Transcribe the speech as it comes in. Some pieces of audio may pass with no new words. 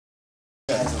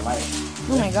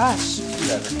Oh my gosh.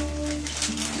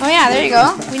 Oh yeah, there you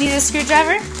go. We need a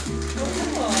screwdriver.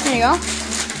 There you go.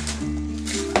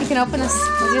 You can open this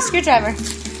with your screwdriver.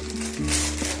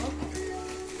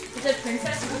 Is it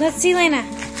princess? Let's see, Lena.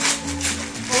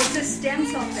 Oh, it's a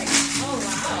stencil thing. Oh,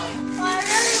 wow. Oh, I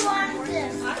really want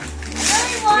this. I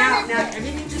really want Now,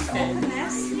 everything, just open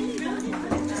this.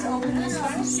 Just open this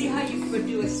one. See how you would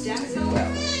do a stencil,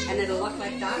 and it'll look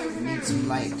like that? We need some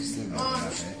light to see what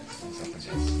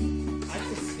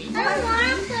I don't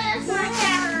want this on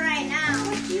camera right now.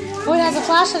 Oh, it has a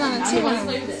flashlight on it too.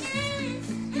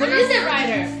 What is it,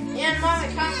 Ryder? And Mom,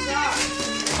 it comes out.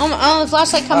 Oh, the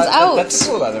flashlight comes out. That's a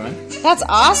cool other one. That's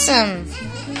awesome.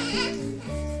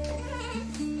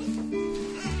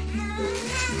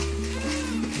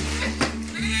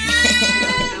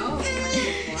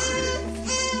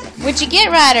 What'd you get,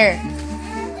 Ryder?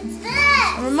 What's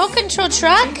this? A remote control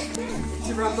truck? It's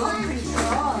a remote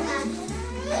control.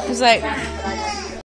 He's like,